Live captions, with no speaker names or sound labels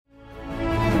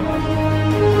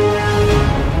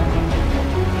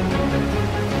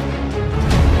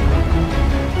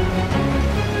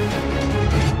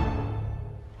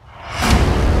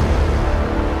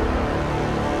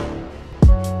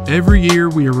Every year,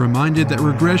 we are reminded that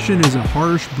regression is a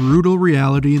harsh, brutal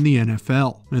reality in the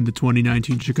NFL, and the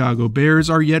 2019 Chicago Bears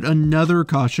are yet another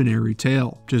cautionary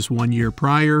tale. Just 1 year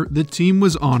prior, the team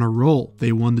was on a roll.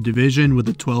 They won the division with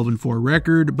a 12-4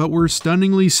 record, but were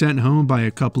stunningly sent home by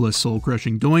a couple of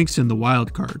soul-crushing doinks in the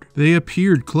wild card. They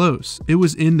appeared close. It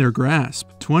was in their grasp.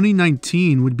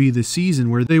 2019 would be the season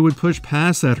where they would push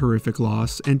past that horrific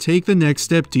loss and take the next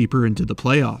step deeper into the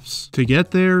playoffs. To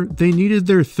get there, they needed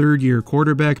their third-year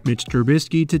quarterback Mitch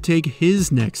Trubisky to take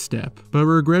his next step, but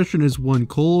regression is one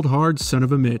cold, hard son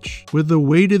of a Mitch. With the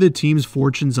weight of the team's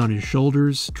fortunes on his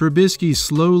shoulders, Trubisky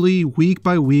slowly, week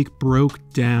by week, broke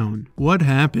down. What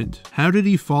happened? How did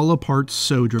he fall apart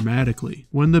so dramatically?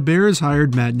 When the Bears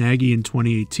hired Matt Nagy in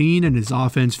 2018 and his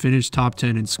offense finished top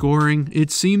 10 in scoring, it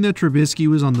seemed that Trubisky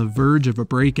was on the verge of a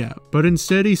breakout, but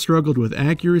instead he struggled with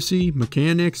accuracy,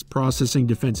 mechanics, processing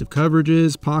defensive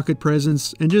coverages, pocket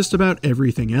presence, and just about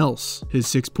everything else. His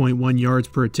 6.1 yards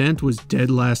per attempt was dead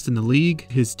last in the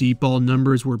league, his deep ball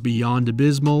numbers were beyond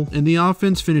abysmal, and the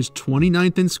offense finished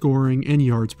 29th in scoring and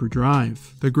yards per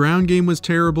drive. The ground game was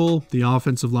terrible, the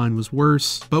offensive line was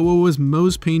worse, but what was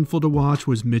most painful to watch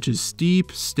was Mitch's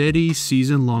steep, steady,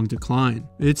 season-long decline.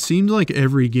 It seemed like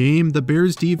every game, the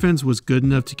Bears' defense was good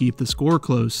enough to keep the score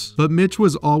close, but Mitch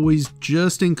was always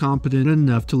just incompetent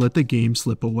enough to let the game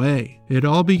slip away. It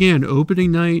all began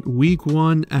opening night, week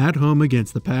 1, at home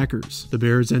against the Packers. The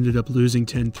Bears ended up losing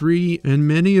 10-3, and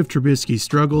many of Trubisky's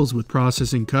struggles with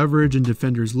processing coverage and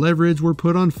defenders' leverage were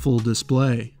put on full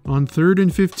display. On 3rd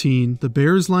and 15, the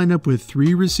Bears line up with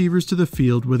 3 receivers to the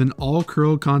field with an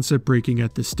all-curl concept breaking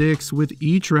at the sticks, with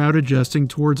each route adjusting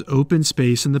towards open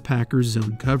space in the Packers'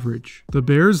 zone coverage. The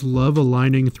Bears love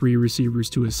aligning 3 receivers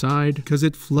to a side because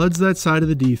it floods that side of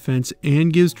the defense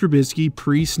and gives Trubisky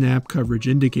pre-snap coverage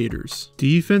indicators.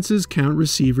 Defenses count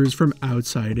receivers from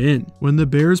outside in. When the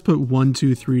Bears put 1,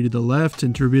 2, 3 to the left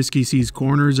and Trubisky sees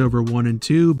corners over 1 and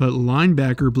 2, but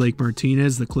linebacker Blake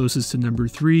Martinez the closest to number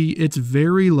 3, it's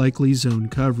very likely zone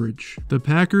coverage. The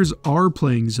Packers are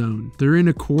playing zone. They're in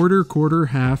a quarter,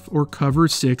 half, or cover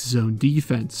 6 zone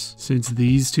defense. Since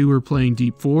these two are playing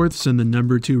deep fourths and the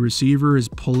number 2 receiver is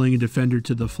pulling a defender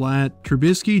to the flat,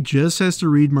 Trubisky just has to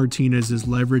read Martinez's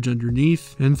leverage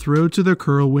underneath and throw to the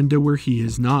curl window where he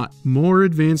is not. More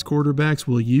advanced quarterbacks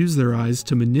will use their eyes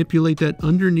to manipulate that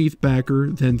underneath backer,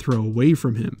 then throw away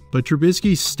from him. But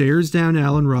Trubisky stares down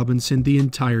Allen Robinson the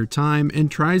entire time and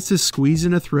tries to squeeze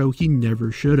in a throw he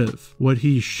never should have. What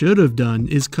he should have done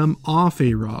is come off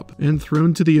A-Rob and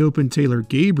thrown to the open Taylor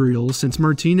Gabriel, since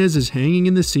Martinez is hanging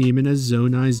in the seam and has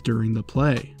zone eyes during the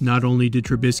play. Not only did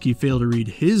Trubisky fail to read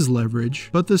his leverage,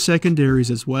 but the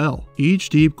secondaries as well. Each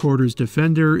deep quarters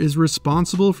defender is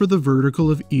responsible for the vertical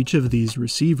of each of these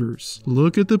receivers.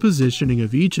 Look at the positioning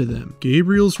of each of them.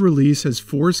 Gabriel's release has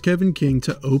forced Kevin King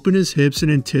to open his hips in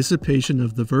anticipation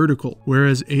of the vertical,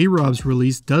 whereas A-Rob's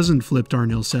release doesn't flip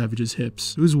Darnell Savage's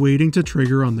hips, who's waiting to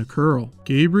trigger on the curl.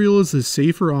 Gabriel is the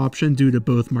safer option due to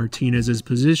both Martinez's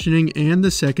positioning and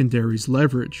the secondary's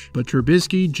leverage, but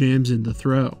Trubisky jams in the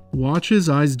throw. Watch his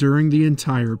eyes during the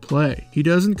entire play. He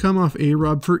doesn't come off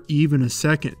A-Rob for even a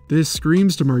second. This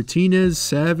screams to Martinez,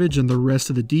 Savage, and the rest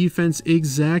of the defense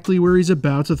exactly where he's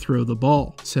about to throw the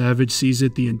ball. Savage sees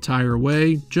it the entire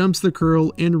way, jumps the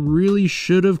curl, and really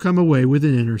should have come away with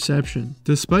an interception.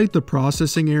 Despite the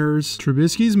processing errors,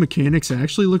 Trubisky's mechanics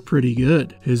actually look pretty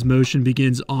good. His motion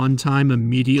begins on time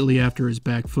immediately after his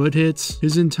back foot hits.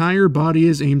 His entire body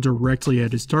is aimed directly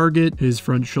at his target. His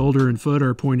front shoulder and foot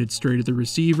are pointed straight at the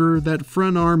receiver. That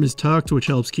front arm is tucked, which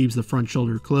helps keep the front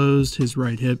shoulder closed. His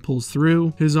right hip pulls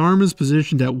through. His arm is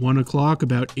positioned at 1 o'clock,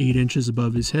 about 8 inches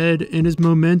above his head, and his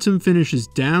momentum finishes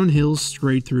downhill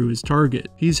straight through his target.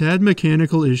 He's had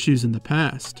mechanical issues in the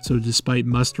past, so despite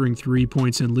mustering 3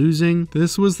 points and losing,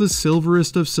 this was the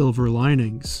silverest of silver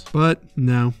linings. But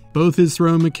no. Both his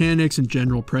throw mechanics and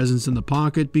general presence in the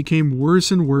pocket became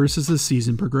worse and worse as the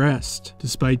season progressed.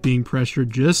 Despite being pressured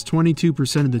just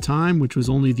 22% of the time, which was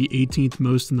only the 18th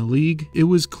most in the league, it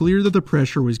was clear that the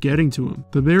pressure was getting to him.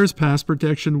 The Bears' pass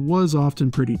protection was often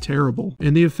pretty terrible,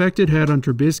 and the effect it had on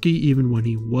Trubisky even when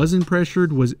he wasn't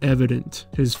pressured was evident.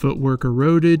 His footwork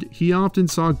eroded, he often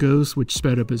saw ghosts which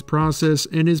sped up his process,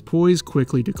 and his poise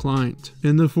quickly declined.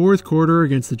 In the 4th quarter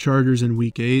against the Chargers in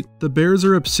Week 8, the Bears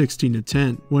are up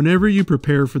 16-10. Whenever you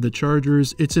prepare for the Chargers,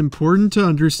 Chargers, it's important to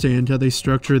understand how they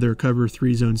structure their cover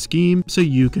 3 zone scheme so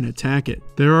you can attack it.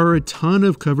 There are a ton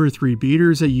of cover 3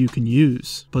 beaters that you can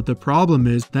use, but the problem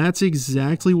is that's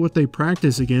exactly what they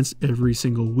practice against every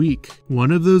single week.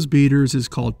 One of those beaters is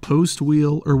called post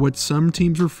wheel, or what some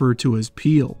teams refer to as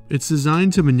peel. It's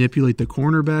designed to manipulate the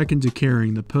cornerback into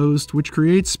carrying the post, which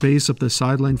creates space up the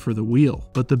sideline for the wheel.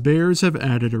 But the Bears have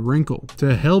added a wrinkle.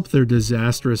 To help their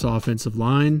disastrous offensive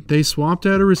line, they swapped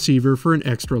out a receiver for an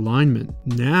extra lineman.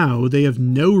 Now they have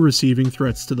no receiving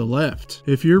threats to the left.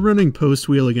 If you're running post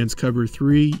wheel against cover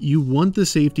 3, you want the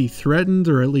safety threatened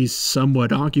or at least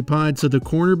somewhat occupied, so the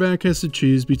cornerback has to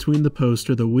choose between the post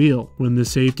or the wheel. When the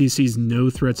safety sees no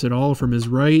threats at all from his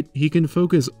right, he can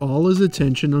focus all his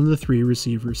attention on the 3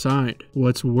 receiver side.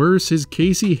 What's worse is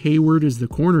Casey Hayward is the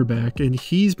cornerback, and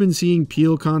he's been seeing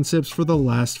peel concepts for the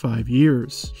last 5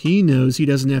 years. He knows he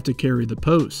doesn't have to carry the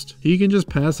post. He can just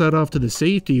pass that off to the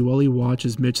safety while he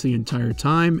watches Mitch the entire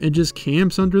time and just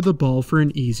camps under the ball for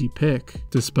an easy pick.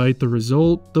 Despite the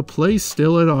result, the play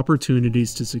still had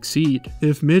opportunities to succeed.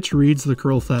 If Mitch reads the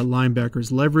curl flat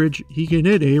linebacker's leverage, he can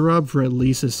hit A-Rob for at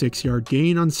least a 6-yard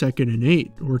gain on 2nd and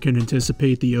 8, or can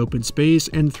anticipate the open space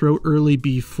and throw early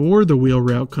before the wheel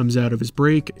route comes out of his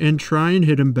break and try and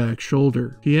hit him back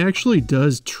shoulder. He actually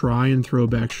does try and throw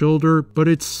back shoulder, but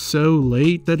it's so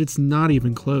late that it's not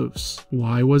even close.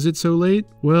 Why was it so late?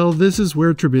 Well, this is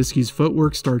where Trubisky's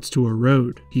footwork starts to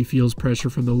erode. He feels pressure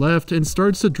from the left and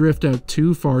starts to drift out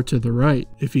too far to the right.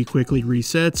 If he quickly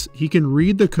resets, he can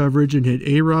read the coverage and hit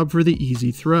A-Rob for the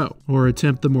easy throw, or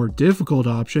attempt the more difficult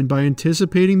option by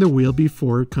anticipating the wheel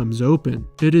before it comes open.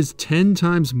 It is 10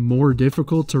 times more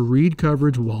difficult to read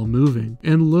coverage while moving,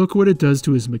 and look what it does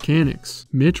to his mechanics.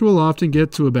 Mitch will often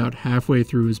get to about halfway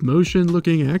through his motion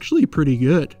looking actually pretty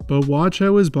good, but watch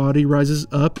how his body rises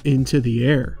up into the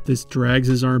air. This drags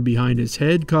his arm behind his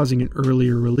head, causing an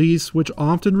earlier release, which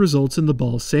often results in the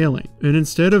ball sailing, and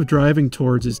instead of driving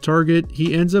towards his target,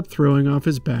 he ends up throwing off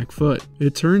his back foot.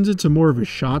 It turns into more of a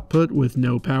shot put with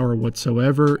no power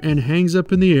whatsoever and hangs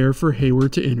up in the air for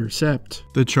Hayward to intercept.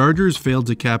 The Chargers failed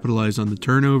to capitalize on the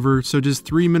turnover, so just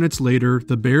 3 minutes later,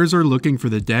 the Bears are looking for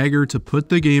the dagger to put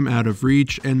the game out of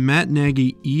reach, and Matt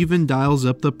Nagy even dials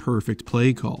up the perfect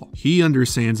play call. He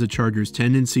understands the Chargers'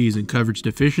 tendencies and coverage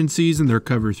deficiencies in their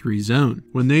cover 3 zone.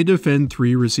 When they defend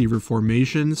 3 receiver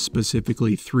formations,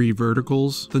 specifically 3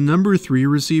 verticals, the number 3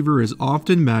 receiver is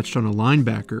often matched on a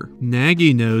linebacker.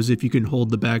 Nagy knows if you can hold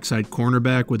the backside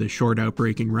cornerback with a short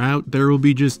outbreaking route, there will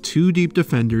be just 2 deep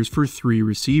defenders for 3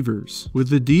 receivers. With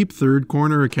the deep third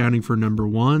corner accounting for number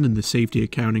 1 and the safety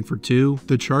accounting for 2,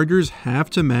 the Chargers have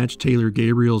to match Taylor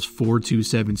Gabriel's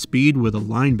 4.27 speed with a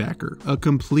linebacker, a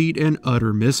complete and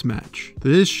utter mismatch.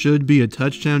 This should be a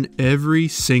touchdown every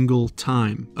single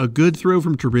time. A good throw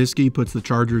from Trubisky puts the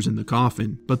Chargers in the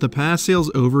coffin, but the pass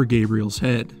sails over Gabriel's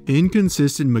head.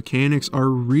 Inconsistent mechanics are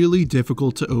really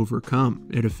difficult to overcome.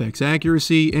 It affects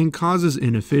accuracy and causes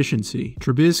inefficiency.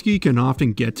 Trubisky can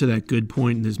often get to that good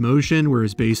point in his motion where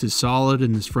his base is solid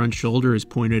and his front shoulder is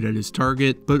pointed at his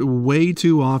target, but way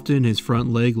too often his front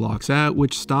leg locks out,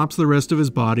 which stops the rest of his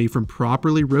body from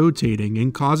properly rotating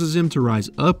and causes him to rise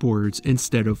upwards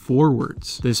instead of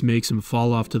forwards. This makes him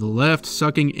fall off to the left,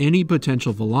 sucking any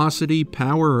potential velocity,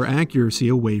 power, or accuracy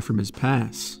away from his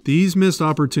pass. These missed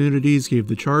opportunities gave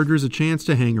the Chargers a chance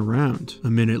to hang around. A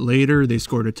minute later, they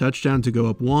scored a touchdown to go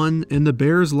up 1, and the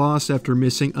Bears lost after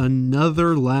missing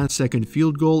another last-second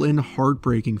field goal in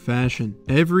heartbreaking fashion.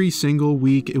 Every single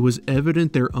week, it was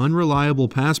evident their unreliable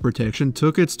pass protection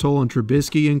took its toll on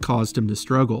Trubisky and caused him to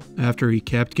struggle. After he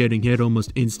kept getting hit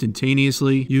almost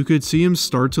instantaneously, you could see him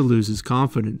start to lose his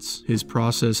confidence. His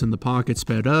process in the pocket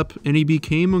sped up, and he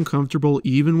became uncomfortable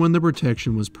even when the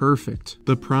protection was perfect.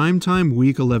 The primetime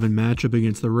Week 11 matchup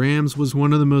against the Rams was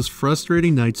one of the most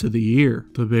frustrating nights of the year.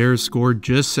 The Bears scored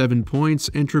just 7 points,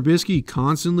 and Trubisky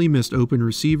constantly missed open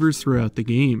receivers throughout the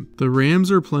game. The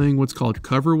Rams are playing what's called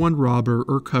cover 1 robber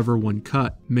or cover 1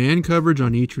 cut. Man coverage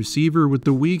on each receiver with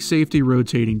the weak safety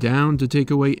rotating down to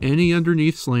take away any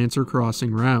underneath slants or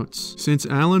crossing routes. Since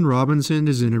Allen Robinson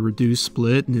is in a reduced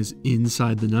split and is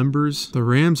inside the numbers, the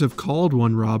Rams have called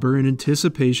 1 robber in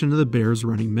anticipation of the Bears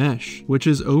running mesh, which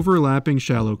is overlapping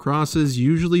shallow crosses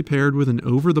usually paired with an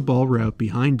over-the-ball route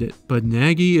behind it. But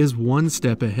Nagy is 1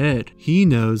 step ahead. He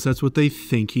knows that's what they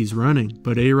think he's running,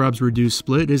 but A-Rob's reduced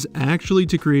split is actually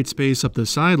to create space up the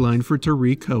sideline for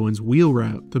Tariq Cohen's wheel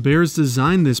route. The Bears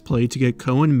designed this play to get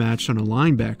Cohen matched on a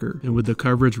linebacker, and with the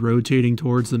coverage rotating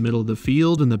towards the middle of the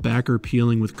field and the backer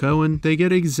peeling with Cohen, they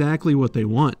get exactly what they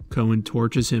want. Cohen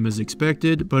torches him as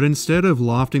expected, but instead of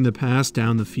lofting the pass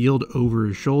down the field over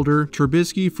his shoulder,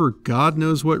 Trubisky, for God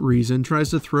knows what reason,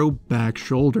 tries to throw back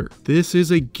shoulder. This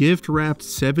is a gift-wrapped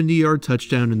 70-yard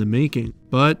touchdown in the making,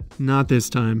 but not this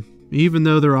time. Even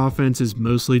though their offense is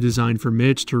mostly designed for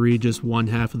Mitch to read just one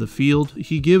half of the field,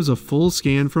 he gives a full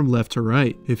scan from left to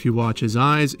right. If you watch his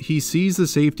eyes, he sees the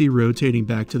safety rotating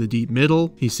back to the deep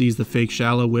middle, he sees the fake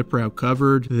shallow whip route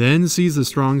covered, then sees the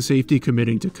strong safety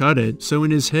committing to cut it, so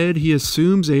in his head he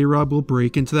assumes A-Rob will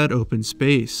break into that open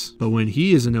space. But when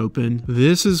he isn't open,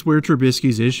 this is where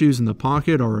Trubisky's issues in the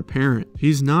pocket are apparent.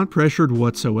 He's not pressured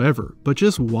whatsoever, but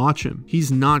just watch him.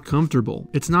 He's not comfortable.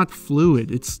 It's not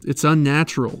fluid. It's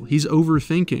unnatural. He's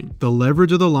overthinking. The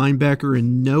leverage of the linebacker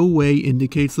in no way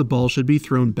indicates the ball should be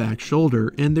thrown back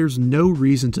shoulder, and there's no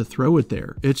reason to throw it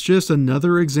there. It's just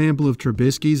another example of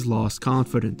Trubisky's lost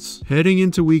confidence. Heading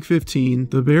into week 15,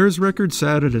 the Bears' record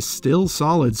sat at a still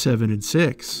solid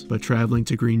 7-6, but traveling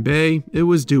to Green Bay, it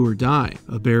was do or die.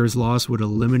 A Bears loss would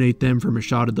eliminate them from a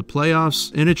shot at the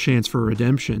playoffs and a chance for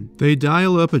redemption. They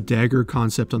dial up a dagger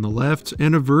concept on the left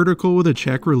and a vertical with a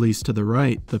check release to the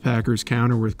right. The Packers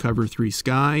counter with cover 3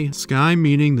 sky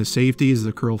meaning the safety is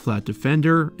the curl flat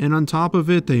defender, and on top of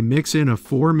it they mix in a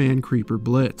 4-man creeper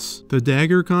blitz. The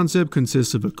dagger concept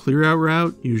consists of a clear out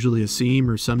route, usually a seam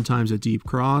or sometimes a deep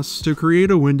cross, to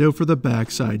create a window for the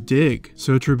backside dig.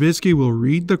 So Trubisky will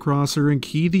read the crosser and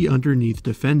key the underneath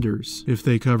defenders. If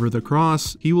they cover the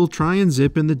cross, he will try and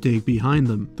zip in the dig behind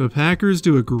them. The Packers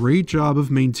do a great job of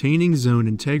maintaining zone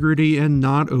integrity and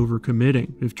not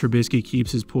overcommitting. If Trubisky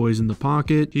keeps his poise in the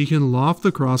pocket, he can loft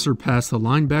the crosser past the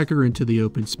linebacker into the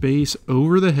open space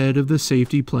over the head of the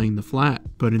safety playing the flat,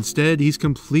 but instead he's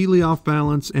completely off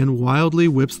balance and wildly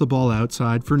whips the ball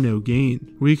outside for no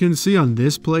gain. We can see on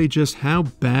this play just how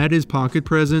bad his pocket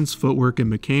presence, footwork, and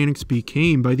mechanics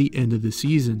became by the end of the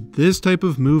season. This type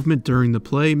of movement during the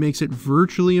play makes it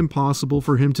virtually impossible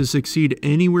for him to succeed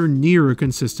anywhere near a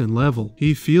consistent level.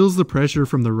 He feels the pressure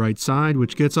from the right side,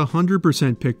 which gets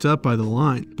 100% picked up by the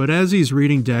line, but as he's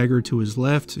reading dagger to his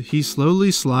left, he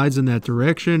slowly slides in that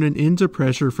direction and into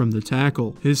pressure from the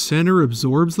tackle. His center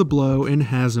absorbs the blow and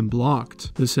has him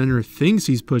blocked. The center thinks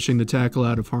he's pushing the tackle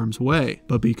out of harm's way,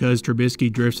 but because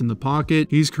Trubisky drifts in the pocket,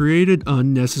 he's created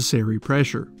unnecessary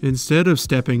pressure. Instead of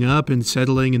stepping up and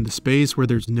settling in the space where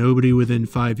there's nobody within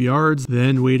 5 yards,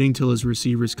 then waiting till his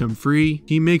receivers come free,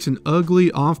 he makes an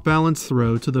ugly off-balance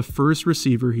throw to the first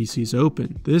receiver he sees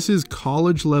open. This is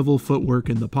college-level footwork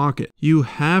in the pocket. You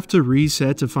have to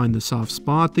reset to find the soft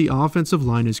spot the offensive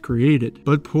line has created,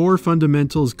 but poor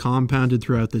fundamentals compounded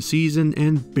throughout the season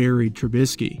and buried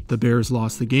Trubisky. The Bears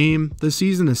lost the game, the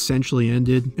season essentially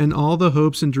ended, and all the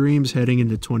hopes and dreams heading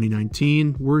into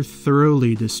 2019 were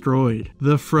thoroughly destroyed.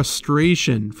 The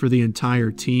frustration for the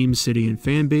entire team, city, and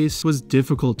fan base was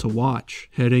difficult to watch.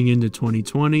 Heading into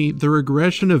 2020, the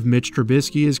regression of Mitch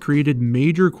Trubisky has created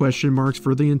major question marks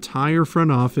for the entire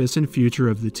front office and future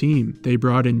of the team. They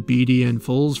brought in BDN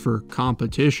Foles for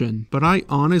competition, but I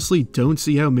honestly don't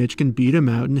see how Mitch can beat him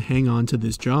out and hang on to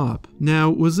this job. Now,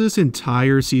 was this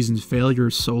entire season's failure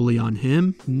solely on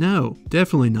him? No,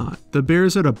 definitely not. The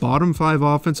Bears had a bottom 5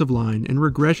 offensive line and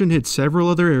regression hit several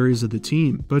other areas of the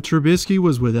team, but Trubisky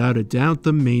was without a doubt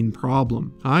the main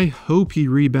problem. I hope he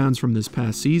rebounds from this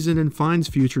past season and finds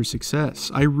future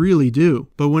success. I really do.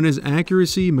 But when his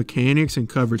accuracy, mechanics, and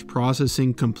coverage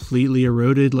processing completely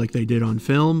eroded like they did on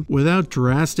film, without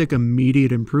drastic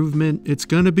immediate improvement, it's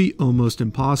gonna be almost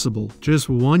impossible. Just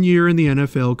 1 year in the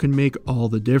NFL can make all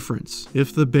the difference.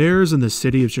 If the Bears and the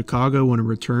city of Chicago want to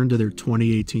return to their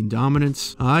 2018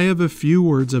 dominance, I have a few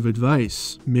words of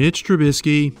advice. Mitch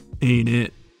Trubisky ain't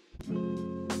it.